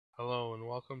Hello and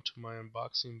welcome to my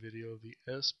unboxing video of the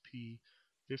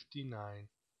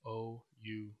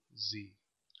SP-590UZ.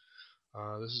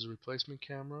 This is a replacement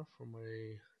camera from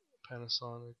a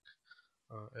Panasonic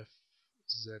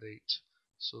FZ8.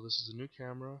 So this is a new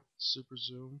camera, super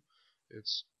zoom.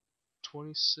 It's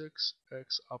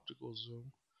 26x optical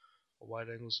zoom, a wide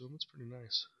angle zoom. It's pretty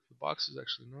nice. The box is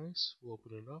actually nice. We'll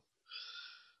open it up.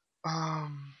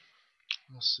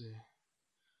 Let's see.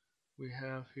 We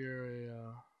have here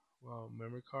a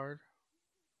memory card.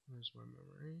 There's my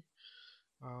memory.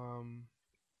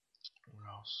 What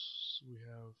else? We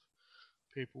have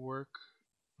paperwork,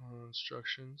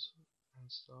 instructions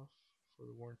and stuff for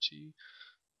the warranty.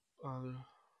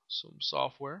 Some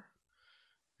software,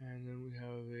 and then we have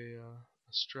a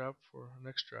strap for a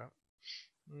neck strap.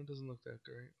 It doesn't look that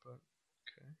great, but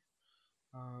okay.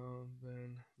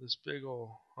 Then this big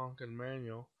old honkin'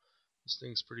 manual. This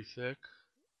thing's pretty thick.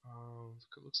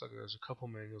 It looks like there's a couple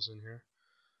manuals in here.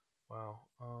 Wow.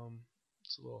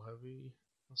 It's a little heavy.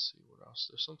 Let's see what else.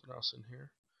 There's something else in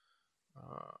here.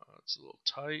 It's a little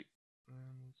tight,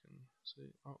 and we can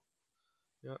see. Oh,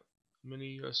 yeah,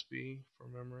 mini USB for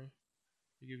memory.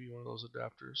 They give you one of those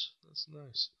adapters. That's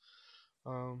nice.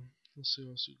 Let's see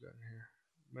what else we got in here.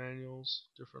 Manuals,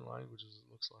 different languages.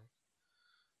 It looks like.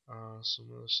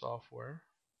 Some other software.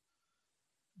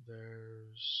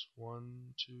 There's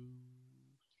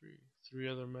three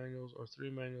other manuals, or three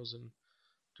manuals in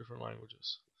different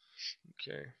languages.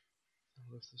 Okay,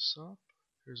 lift this up.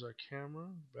 Here's our camera,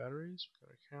 batteries. We've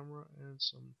got a camera and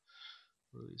some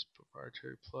of these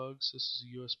proprietary plugs. This is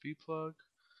a USB plug,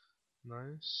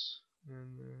 nice.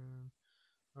 And then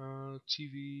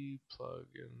TV plug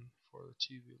in for the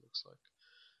TV, looks like.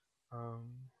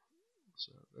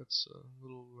 So that's a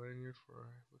little lanyard for,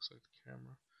 looks like the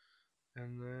camera.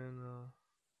 And then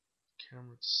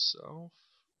camera itself,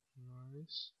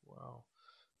 nice. Wow,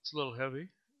 it's a little heavy.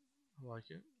 I like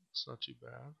it. It's not too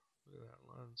bad. Look at that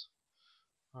lens.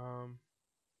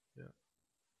 Yeah,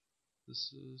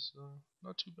 this is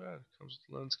not too bad. It comes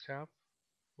with lens cap,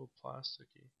 a little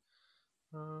plasticky,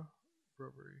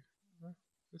 rubbery.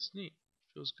 It's neat.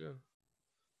 Feels good.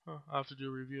 I'll have to do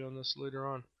a review on this later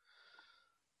on.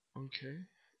 Okay,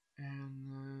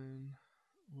 and then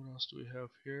what else do we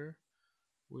have here?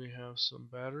 We have some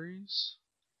batteries,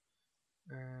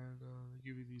 and they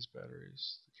give you these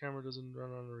batteries. The camera doesn't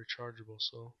run on a rechargeable,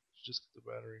 so you just get the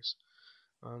batteries.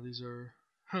 These are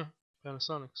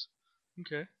Panasonics.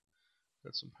 Okay,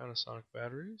 got some Panasonic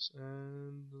batteries,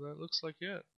 and that looks like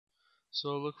it.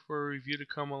 So look for a review to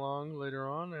come along later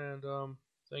on, and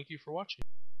thank you for watching.